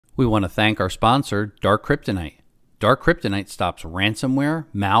We want to thank our sponsor, Dark Kryptonite. Dark Kryptonite stops ransomware,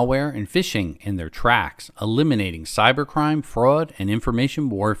 malware, and phishing in their tracks, eliminating cybercrime, fraud, and information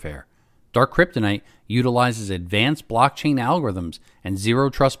warfare. Dark Kryptonite utilizes advanced blockchain algorithms and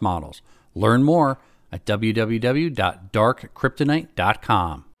zero-trust models. Learn more at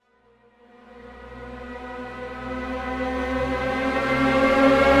www.darkkryptonite.com.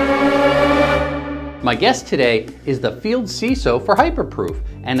 My guest today is the Field CISO for Hyperproof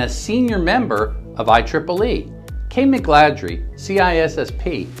and a senior member of IEEE. Kayne McGladrey,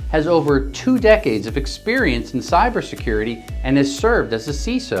 CISSP, has over 2 decades of experience in cybersecurity and has served as a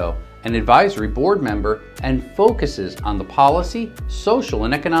CISO, an advisory board member, and focuses on the policy, social,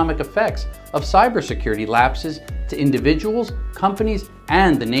 and economic effects of cybersecurity lapses to individuals, companies,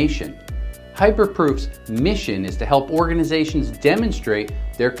 and the nation. Hyperproof's mission is to help organizations demonstrate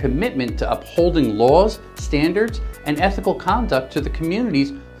their commitment to upholding laws, standards, and ethical conduct to the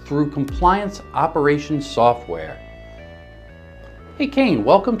communities through compliance operations software. Hey Kayne,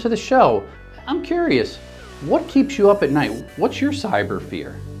 welcome to the show. I'm curious, what keeps you up at night? What's your cyber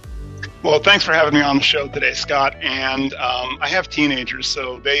fear? Well, thanks for having me on the show today, Scott. And I have teenagers,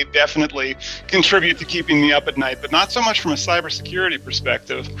 so they definitely contribute to keeping me up at night, but not so much from a cybersecurity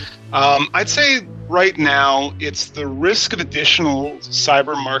perspective. I'd say right now it's the risk of additional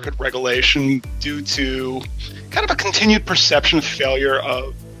cyber market regulation due to kind of a continued perception of failure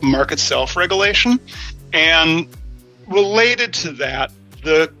of market self-regulation. And related to that,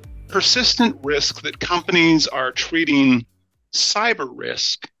 the persistent risk that companies are treating cyber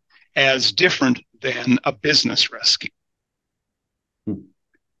risk as different than a business risk.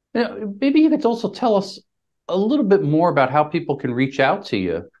 Maybe you could also tell us a little bit more about how people can reach out to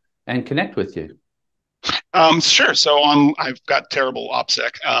you and connect with you. Sure. So I've got terrible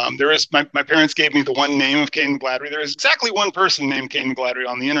OPSEC. There is my parents gave me the one name of Kayne McGladrey. There is exactly one person named Kayne McGladrey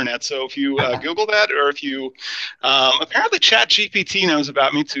on the internet. So if you Google that, or if you apparently ChatGPT knows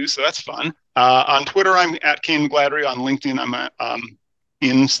about me too, so that's fun. On Twitter, I'm at Kayne McGladrey. On LinkedIn, I'm at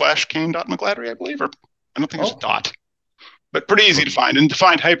in/Kayne.McGladrey, I believe, or I don't think there's a dot, but pretty easy to find. And to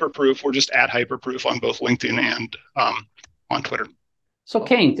find Hyperproof, we're just at Hyperproof on both LinkedIn and on Twitter. So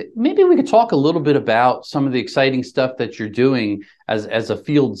Kayne, maybe we could talk a little bit about some of the exciting stuff that you're doing as a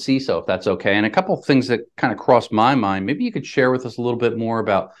field CISO, if that's okay. And a couple of things that kind of crossed my mind. Maybe you could share with us a little bit more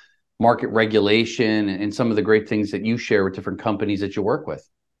about market regulation and some of the great things that you share with different companies that you work with.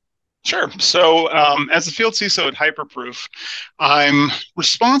 Sure. So as a field CISO at Hyperproof, I'm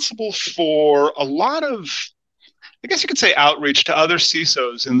responsible for a lot of, I guess you could say, outreach to other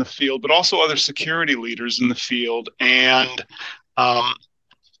CISOs in the field, but also other security leaders in the field. And I'm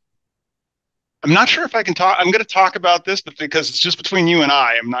not sure if I can talk. I'm going to talk about this, but because it's just between you and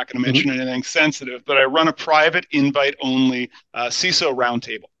I'm not going to mention anything sensitive, but I run a private invite-only CISO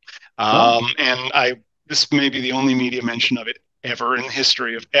roundtable. And this may be the only media mention of it ever in the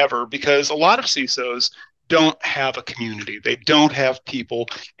history of ever, because a lot of CISOs don't have a community. They don't have people.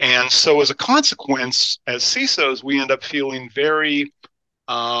 And so as a consequence, as CISOs, we end up feeling very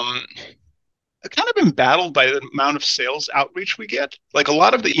kind of embattled by the amount of sales outreach we get. Like a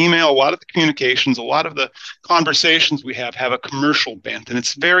lot of the email, a lot of the communications, a lot of the conversations we have a commercial bent, and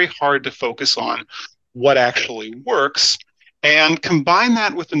it's very hard to focus on what actually works. And combine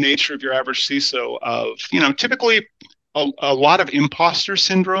that with the nature of your average CISO of, typically a lot of imposter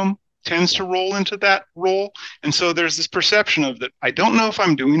syndrome tends to roll into that role. And so there's this perception of that I don't know if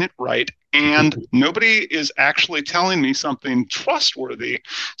I'm doing it right, and nobody is actually telling me something trustworthy.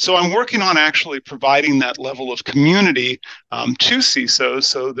 So I'm working on actually providing that level of community to CISOs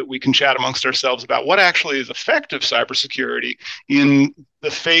so that we can chat amongst ourselves about what actually is effective cybersecurity in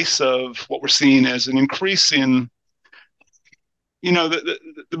the face of what we're seeing as an increase in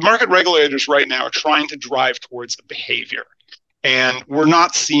the market regulators right now are trying to drive towards the behavior, and we're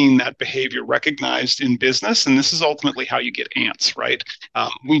not seeing that behavior recognized in business. And this is ultimately how you get ants, right?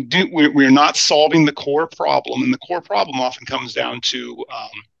 We're not solving the core problem, and the core problem often comes down to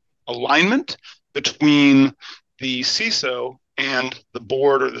alignment between the CISO and the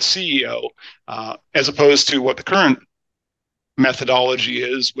board or the CEO, as opposed to what the current methodology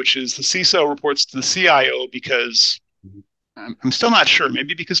is, which is the CISO reports to the CIO because I'm still not sure.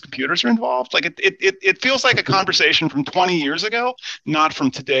 Maybe because computers are involved. Like it feels like a conversation from 20 years ago, not from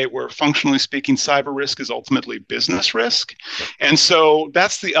today, where functionally speaking, cyber risk is ultimately business risk. And so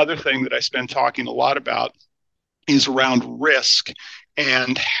that's the other thing that I spend talking a lot about is around risk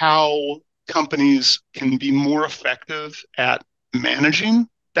and how companies can be more effective at managing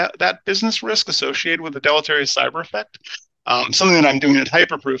that business risk associated with the deleterious cyber effect. Something that I'm doing at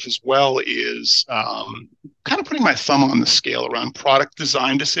Hyperproof as well is kind of putting my thumb on the scale around product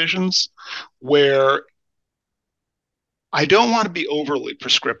design decisions, where I don't want to be overly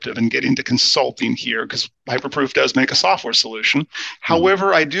prescriptive and get into consulting here because Hyperproof does make a software solution. Mhm.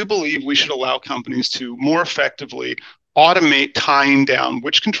 However, I do believe we should allow companies to more effectively automate tying down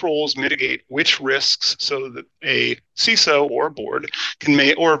which controls mitigate which risks so that a CISO or a board can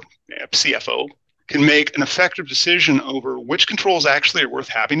make, or a CFO can make an effective decision over which controls actually are worth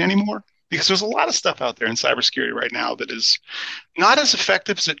having anymore. Because there's a lot of stuff out there in cybersecurity right now that is not as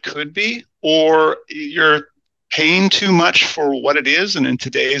effective as it could be, or you're paying too much for what it is. And in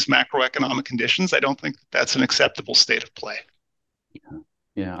today's macroeconomic conditions, I don't think that's an acceptable state of play.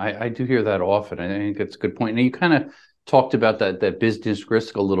 Yeah, I do hear that often. I think that's a good point. And you kind of talked about that business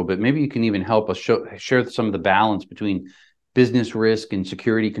risk a little bit. Maybe you can even help us share some of the balance between business risk and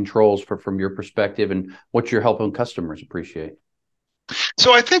security controls from your perspective and what you're helping customers appreciate.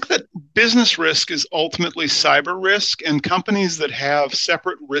 So I think that business risk is ultimately cyber risk, and companies that have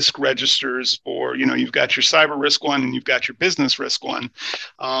separate risk registers for, you've got your cyber risk one and you've got your business risk one.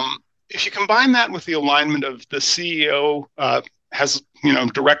 If you combine that with the alignment of the CEO has,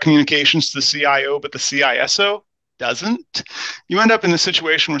 direct communications to the CIO, but the CISO doesn't, you end up in a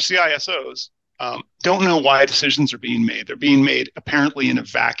situation where CISOs don't know why decisions are being made. They're being made apparently in a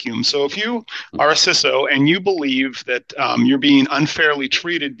vacuum. So if you are a CISO and you believe that you're being unfairly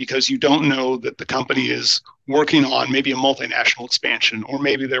treated because you don't know that the company is working on maybe a multinational expansion, or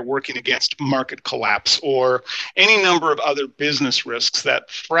maybe they're working against market collapse, or any number of other business risks, that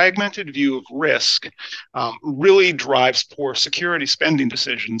fragmented view of risk really drives poor security spending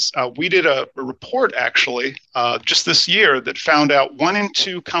decisions. We did a report actually just this year that found out 1 in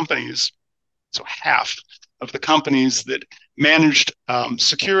 2 companies, so half of the companies that managed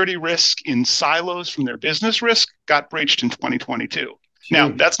security risk in silos from their business risk, got breached in 2022. Now,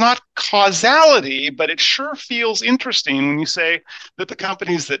 Gee. that's not causality, but it sure feels interesting when you say that the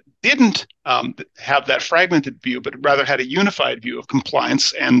companies that didn't have that fragmented view, but rather had a unified view of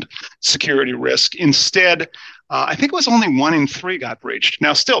compliance and security risk, instead, I think it was only 1 in 3 got breached.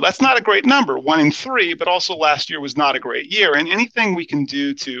 Now, still, that's not a great number, 1 in 3, but also last year was not a great year. And anything we can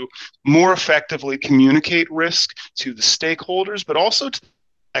do to more effectively communicate risk to the stakeholders, but also to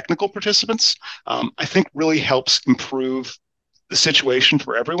technical participants, I think really helps improve the situation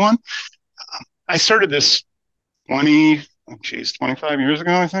for everyone. I started this 25 years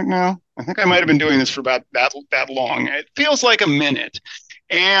ago, I think now. I think I might have been doing this for about that long. It feels like a minute.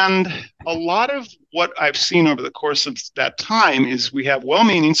 And a lot of what I've seen over the course of that time is we have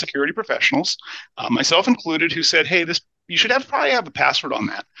well-meaning security professionals, myself included, who said, hey, you should probably have a password on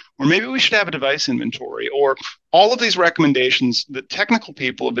that. Or maybe we should have a device inventory, or all of these recommendations that technical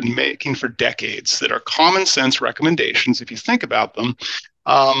people have been making for decades that are common sense recommendations, if you think about them,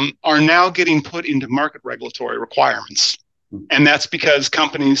 are now getting put into market regulatory requirements. And that's because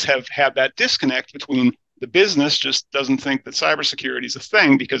companies have had that disconnect between the business just doesn't think that cybersecurity is a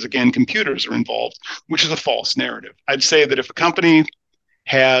thing because, again, computers are involved, which is a false narrative. I'd say that if a company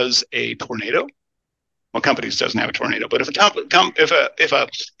has a tornado, well, companies doesn't have a tornado, but if a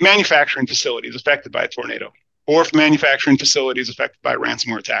manufacturing facility is affected by a tornado, or if a manufacturing facility is affected by a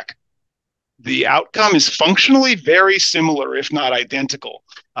ransomware attack, the outcome is functionally very similar, if not identical,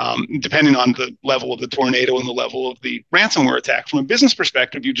 depending on the level of the tornado and the level of the ransomware attack. From a business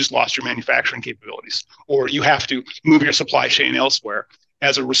perspective, you just lost your manufacturing capabilities, or you have to move your supply chain elsewhere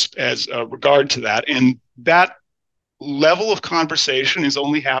as a regard to that. And that level of conversation is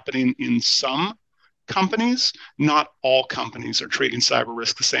only happening in some companies. Not all companies are treating cyber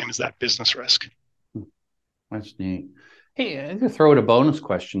risk the same as that business risk. That's neat. Hey, I'm going to throw in a bonus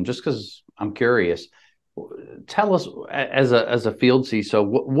question just because I'm curious. Tell us, as a field CISO,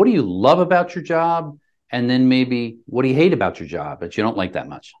 what do you love about your job? And then maybe what do you hate about your job that you don't like that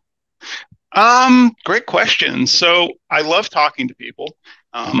much? Great question. So I love talking to people.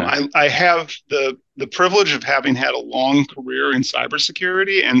 Okay. I have the privilege of having had a long career in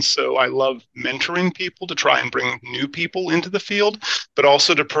cybersecurity, and so I love mentoring people to try and bring new people into the field, but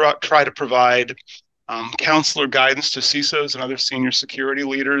also to try to provide counselor guidance to CISOs and other senior security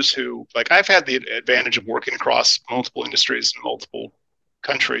leaders who, like, I've had the advantage of working across multiple industries and multiple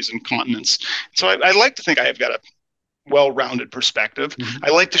countries and continents. So I like to think I have got a well-rounded perspective. Mm-hmm. I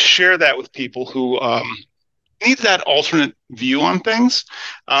like to share that with people who need that alternate view on things.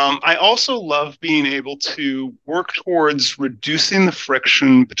 I also love being able to work towards reducing the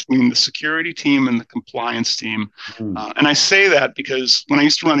friction between the security team and the compliance team. Mm. And I say that because when I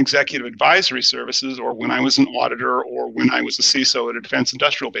used to run executive advisory services, or when I was an auditor, or when I was a CISO at a defense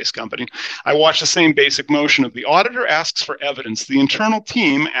industrial based company, I watched the same basic motion of the auditor asks for evidence. The internal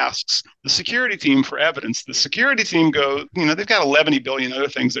team asks the security team for evidence. The security team goes, they've got 11 billion other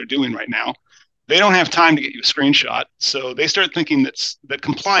things they're doing right now. They don't have time to get you a screenshot. So they start thinking that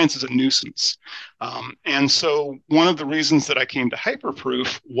compliance is a nuisance. And so one of the reasons that I came to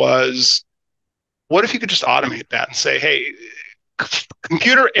Hyperproof was, what if you could just automate that and say, hey,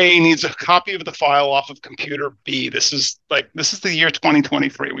 computer A needs a copy of the file off of computer B. This is the year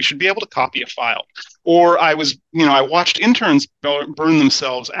 2023. We should be able to copy a file. Or I watched interns burn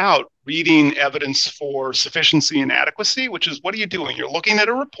themselves out reading evidence for sufficiency and adequacy, which is, what are you doing? You're looking at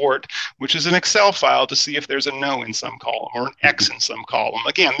a report, which is an Excel file, to see if there's a no in some column or an X in some column.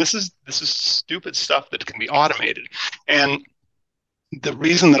 Again, this is stupid stuff that can be automated. And the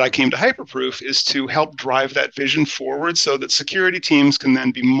reason that I came to Hyperproof is to help drive that vision forward so that security teams can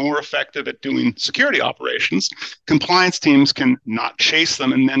then be more effective at doing security operations. Compliance teams can not chase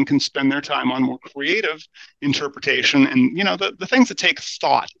them and then can spend their time on more creative interpretation and, the things that take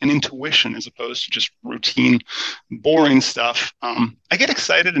thought and intuition as opposed to just routine, boring stuff. I get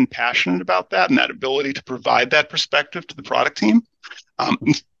excited and passionate about that and that ability to provide that perspective to the product team.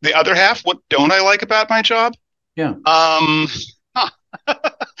 The other half, what don't I like about my job? Yeah. I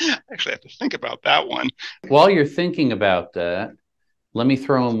actually have to think about that one. While you're thinking about that, let me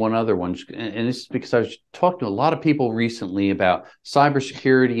throw in one other one. And this is because I was talking to a lot of people recently about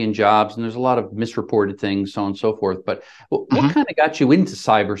cybersecurity and jobs, and there's a lot of misreported things, so on and so forth. But what kind of got you into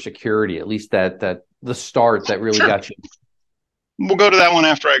cybersecurity, at least that the start that really got you? We'll go to that one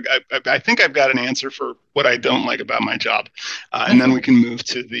after I think I've got an answer for what I don't like about my job. And then we can move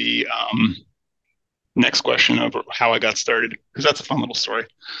to the next question of how I got started, because that's a fun little story.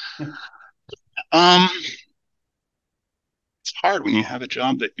 It's hard when you have a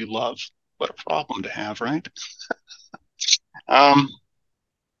job that you love. What a problem to have, right? Oh,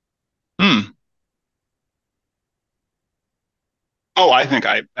 I think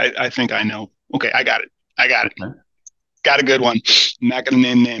I know. Okay, I got it. Okay. Got a good one. I'm not going to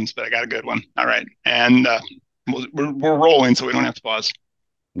name names, but I got a good one. All right, and we're rolling, so we don't have to pause.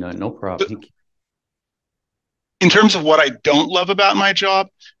 No problem. In terms of what I don't love about my job,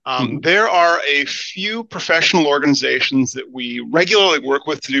 there are a few professional organizations that we regularly work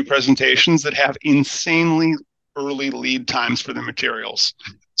with to do presentations that have insanely early lead times for their materials.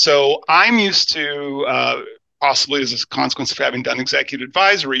 So I'm used to, possibly as a consequence of having done executive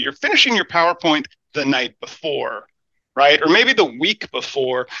advisory, you're finishing your PowerPoint the night before, right? Or maybe the week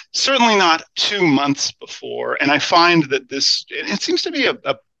before, certainly not 2 months before. And I find that it seems to be a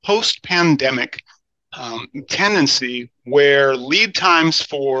post-pandemic tendency where lead times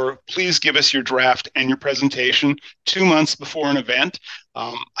for please give us your draft and your presentation 2 months before an event.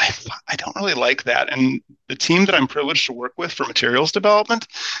 I don't really like that. And the team that I'm privileged to work with for materials development,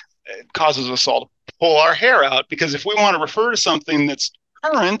 it causes us all to pull our hair out, because if we want to refer to something that's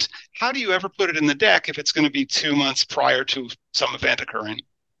current, how do you ever put it in the deck if it's going to be 2 months prior to some event occurring?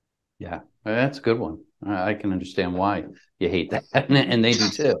 Yeah, that's a good one. I can understand why you hate that, and they do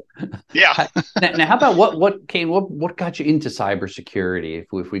too. Yeah. Now, how about Kayne? What got you into cybersecurity?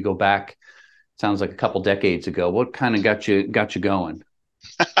 If we go back, sounds like a couple decades ago. What kind of got you going?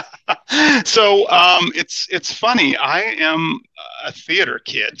 So it's funny. I am a theater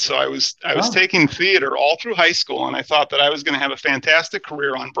kid, so I was taking theater all through high school, and I thought that I was going to have a fantastic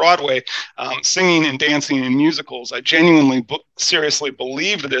career on Broadway, singing and dancing in musicals. I genuinely, seriously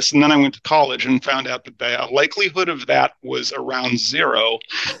believed this, and then I went to college and found out that the likelihood of that was around zero.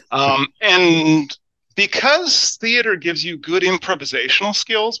 And because theater gives you good improvisational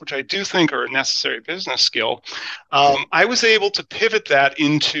skills, which I do think are a necessary business skill, I was able to pivot that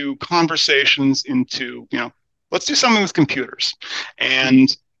into conversations, into, let's do something with computers.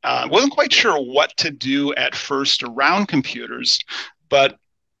 And I wasn't quite sure what to do at first around computers, but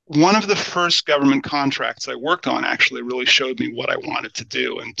one of the first government contracts I worked on actually really showed me what I wanted to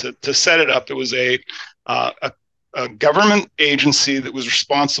do. And to set it up, it was a government agency that was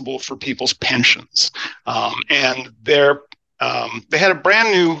responsible for people's pensions. And they had a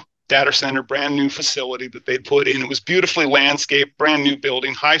brand new data center, brand new facility that they'd put in. It was beautifully landscaped, brand new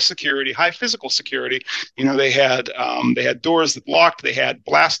building, high security, high physical security. They had doors that locked. They had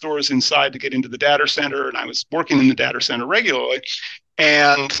blast doors inside to get into the data center. And I was working in the data center regularly.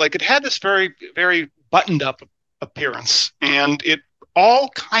 And it had this very, very buttoned up appearance. And it all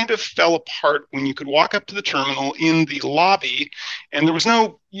kind of fell apart when you could walk up to the terminal in the lobby and there was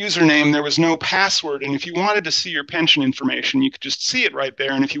no username, there was no password. And if you wanted to see your pension information, you could just see it right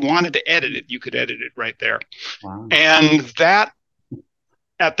there. And if you wanted to edit it, you could edit it right there. Wow. And that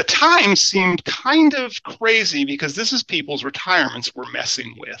at the time seemed kind of crazy because this is people's retirements we're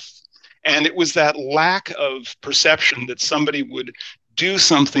messing with. And it was that lack of perception that somebody would do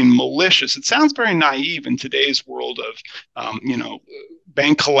something malicious. It sounds very naive in today's world of,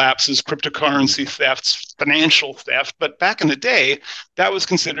 bank collapses, cryptocurrency thefts, financial theft. But back in the day, that was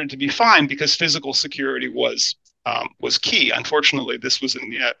considered to be fine because physical security was key. Unfortunately, this was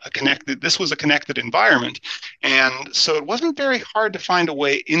a connected environment, and so it wasn't very hard to find a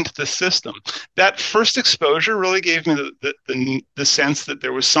way into the system. That first exposure really gave me the sense that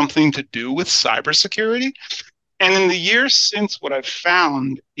there was something to do with cybersecurity. And in the years since, what I've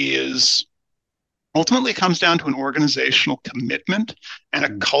found is ultimately comes down to an organizational commitment and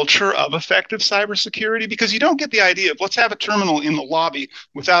a culture of effective cybersecurity, because you don't get the idea of let's have a terminal in the lobby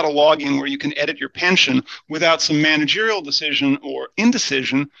without a login where you can edit your pension without some managerial decision or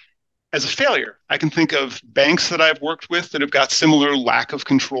indecision as a failure. I can think of banks that I've worked with that have got similar lack of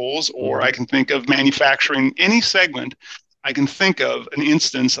controls, or I can think of manufacturing, any segment. I can think of an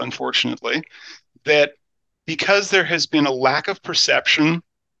instance, unfortunately, that because there has been a lack of perception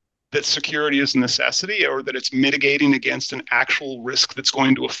that security is a necessity or that it's mitigating against an actual risk that's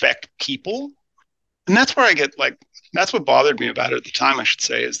going to affect people. And that's where I get that's what bothered me about it at the time, I should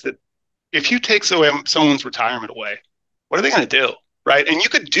say, is that if you take someone's retirement away, what are they going to do? Right. And you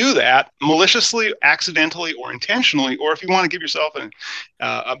could do that maliciously, accidentally, or intentionally, or if you want to give yourself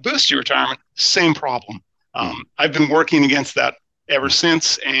a boost to your retirement, same problem. I've been working against that ever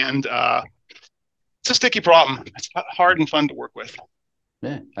since. And it's a sticky problem. It's hard and fun to work with.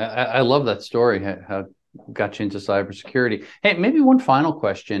 Yeah, I love that story, how got you into cybersecurity. Hey, maybe one final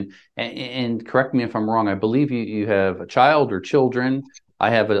question, and correct me if I'm wrong. I believe you have a child or children. I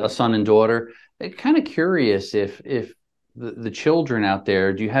have a son and daughter. Kind of curious if the children out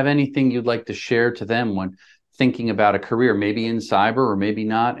there, do you have anything you'd like to share to them when thinking about a career, maybe in cyber or maybe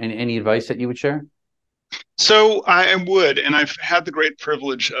not, and any advice that you would share? So I would, and I've had the great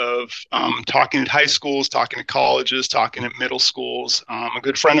privilege of talking at high schools, talking at colleges, talking at middle schools. A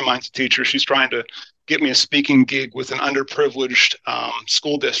good friend of mine's a teacher. She's trying to get me a speaking gig with an underprivileged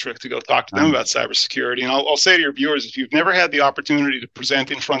school district to go talk to them about cybersecurity. And I'll say to your viewers, if you've never had the opportunity to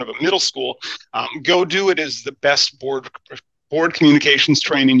present in front of a middle school, go do it as the best board communications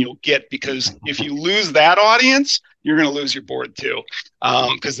training you'll get, because if you lose that audience, you're going to lose your board too,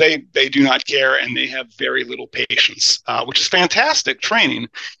 because they do not care and they have very little patience, which is fantastic training.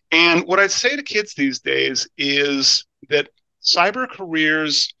 And what I'd say to kids these days is that cyber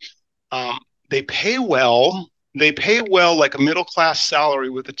careers, they pay well. They pay well like a middle-class salary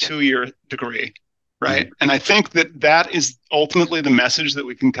with a 2-year degree, right? Mm-hmm. And I think that is ultimately the message that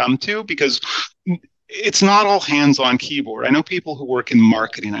we can come to, because it's not all hands on keyboard. I know people who work in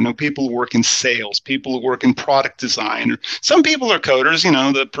marketing. I know people who work in sales, people who work in product design. Or some people are coders,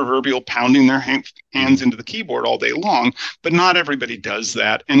 the proverbial pounding their hands into the keyboard all day long, but not everybody does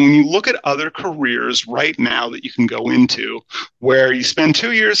that. And when you look at other careers right now that you can go into, where you spend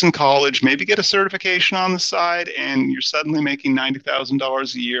 2 years in college, maybe get a certification on the side, and you're suddenly making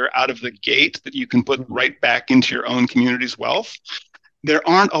 $90,000 a year out of the gate that you can put right back into your own community's wealth, there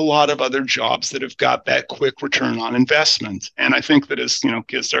aren't a lot of other jobs that have got that quick return on investment. And I think that as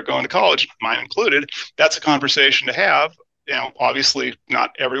kids start going to college, mine included, that's a conversation to have. Obviously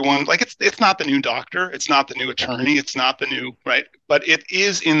not everyone, it's not the new doctor, it's not the new attorney, it's not the new, right? But it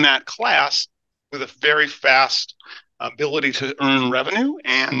is in that class with a very fast ability to earn revenue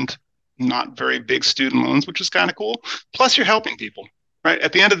and not very big student loans, which is kind of cool. Plus you're helping people. Right.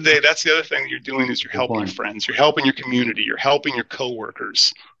 At the end of the day, that's the other thing you're doing, is you're helping your friends, you're helping your community, you're helping your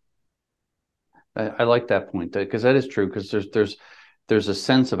coworkers. I like that point, because that is true. Because there's a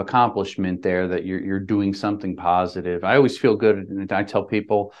sense of accomplishment there that you're doing something positive. I always feel good, and I tell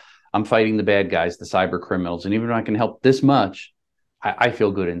people I'm fighting the bad guys, the cyber criminals, and even if I can help this much, I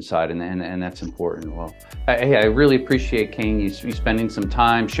feel good inside, and that's important. Well, hey, I really appreciate, Kayne, you spending some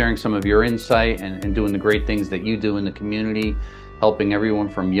time sharing some of your insight and doing the great things that you do in the community, helping everyone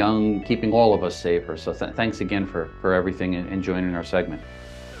from young, keeping all of us safer. So thanks again for everything and joining our segment.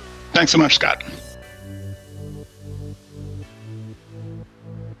 Thanks so much, Scott.